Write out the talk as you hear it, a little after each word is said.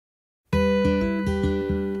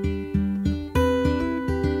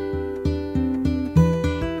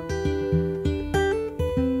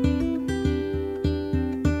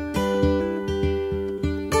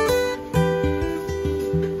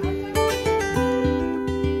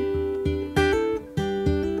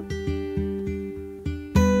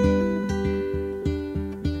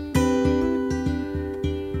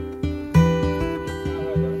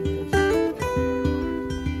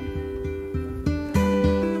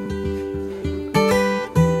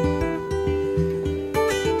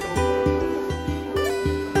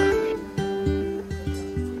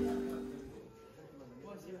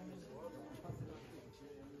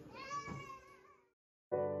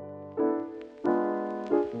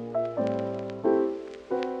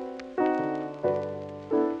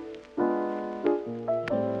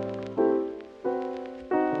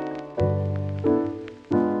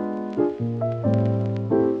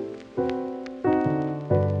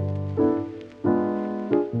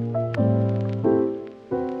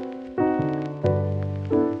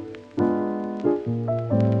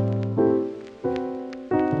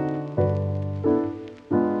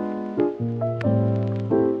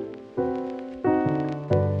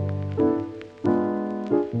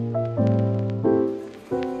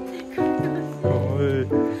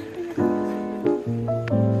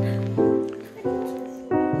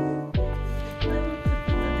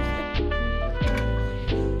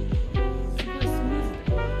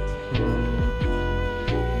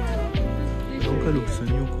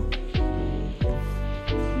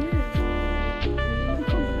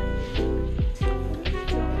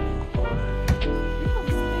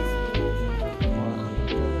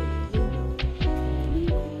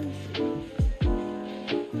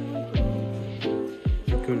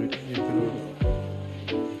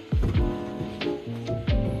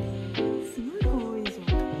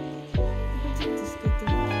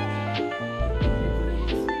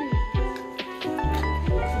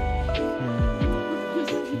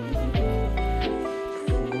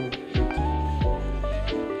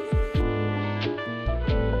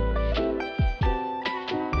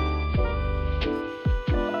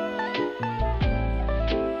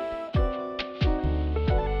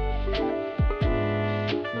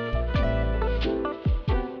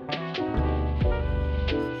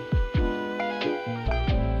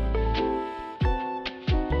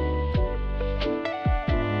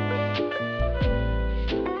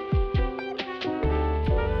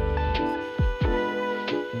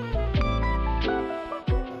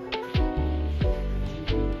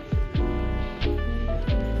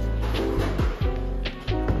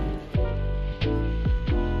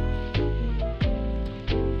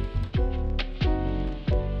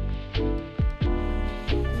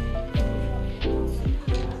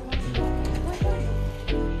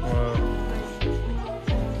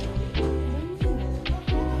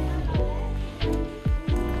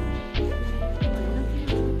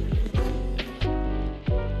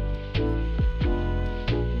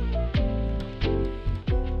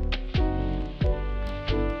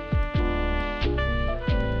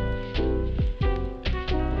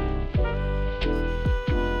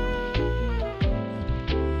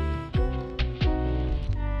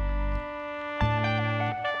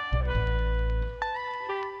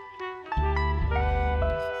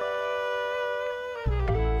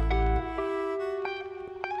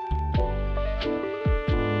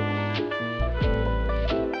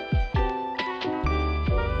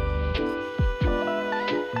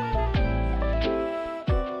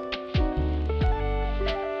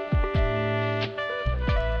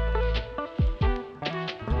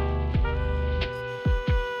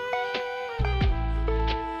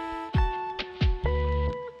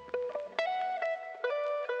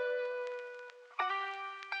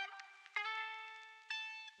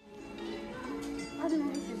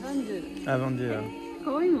あ、なんでや。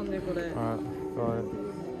可愛いもんね、これ。あ、可愛い。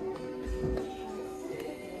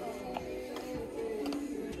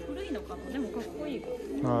古いのかな、でもかっこいい。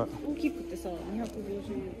はい。大きくてさ、250円。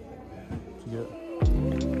すげえ。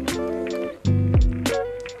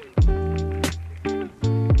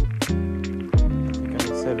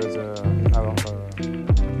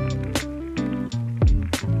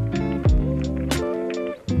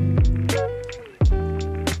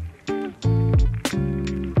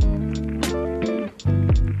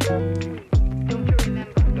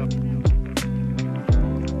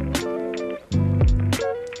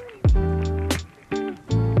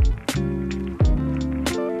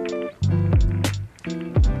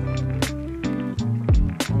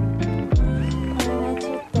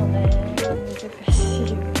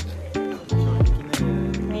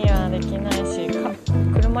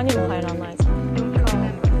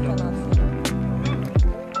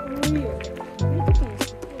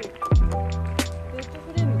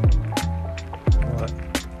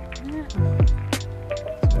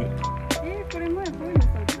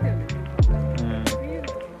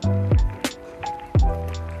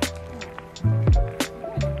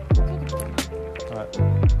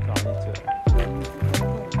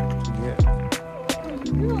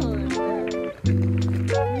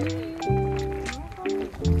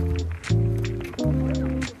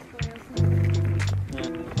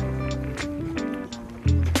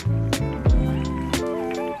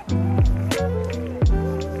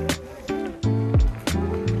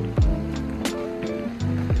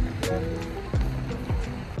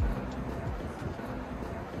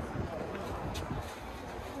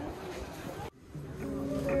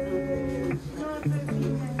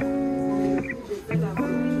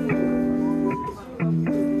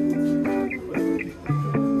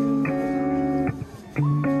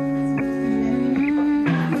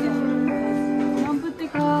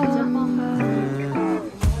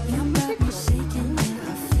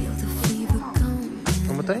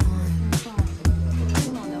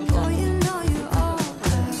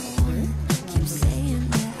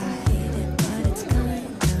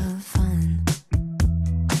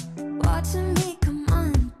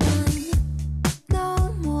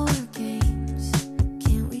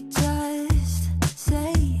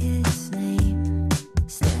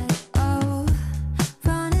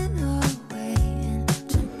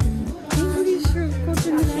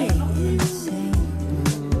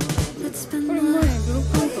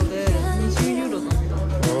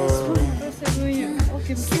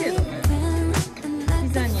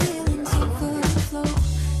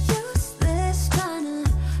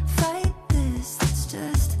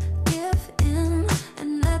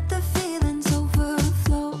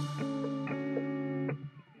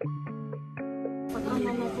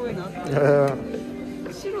ごいなって。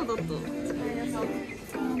白だと使いやすい。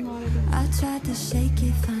I tried to shake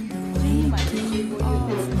it, find a way to get you off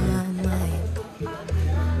my mind.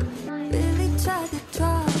 Really tried to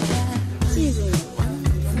draw that チーズの。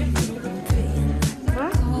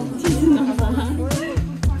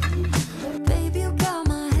 Baby, you got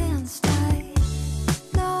my hands tied.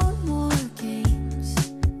 No more games.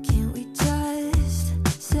 Can't we just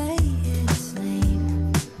say its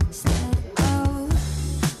name instead of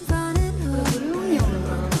running away? ブルーオニオンだ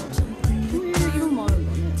から、こういう色もあるん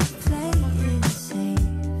だね。 Play it safe.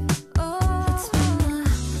 Oh, it's been a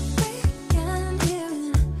weekend here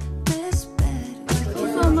in this bed. 小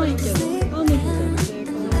さないけど、何でも全然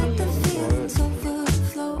可愛いよ。 Feelings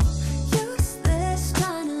overflow. Useless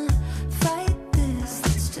trying to fight this.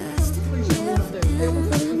 Let's just give in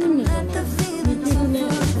and let the feelings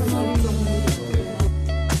overflow.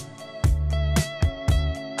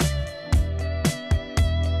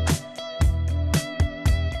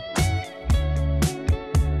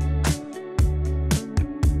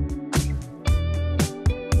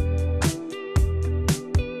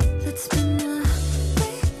 It's been a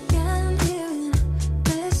weekend here in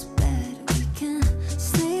this bed. We can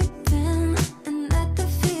sleep in and let the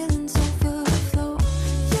feelings overflow.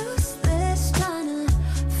 Useless trying to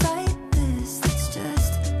fight this. Let's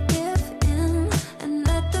just give in and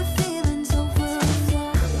let the feelings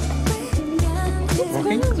overflow.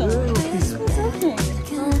 Weekend here in this bed. We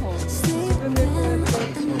can sleep in and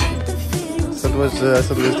let the feelings Ça doit se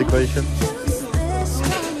decoration. Useless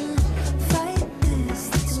trying to fight this.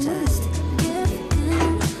 Let's just give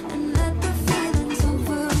in and let the feelings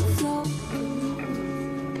overflow.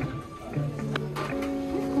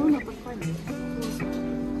 こんな高いの。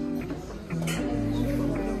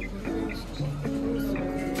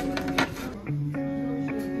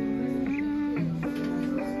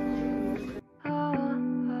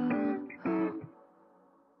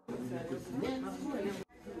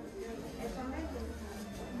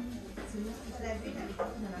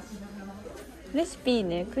レシピ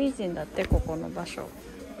ね、クイズンだってここの場所。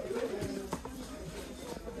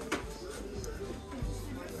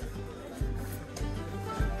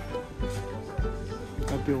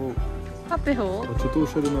Apéro. アペホ？ Tu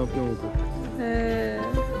touches le apéro. へえ、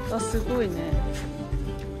あ、すごいね。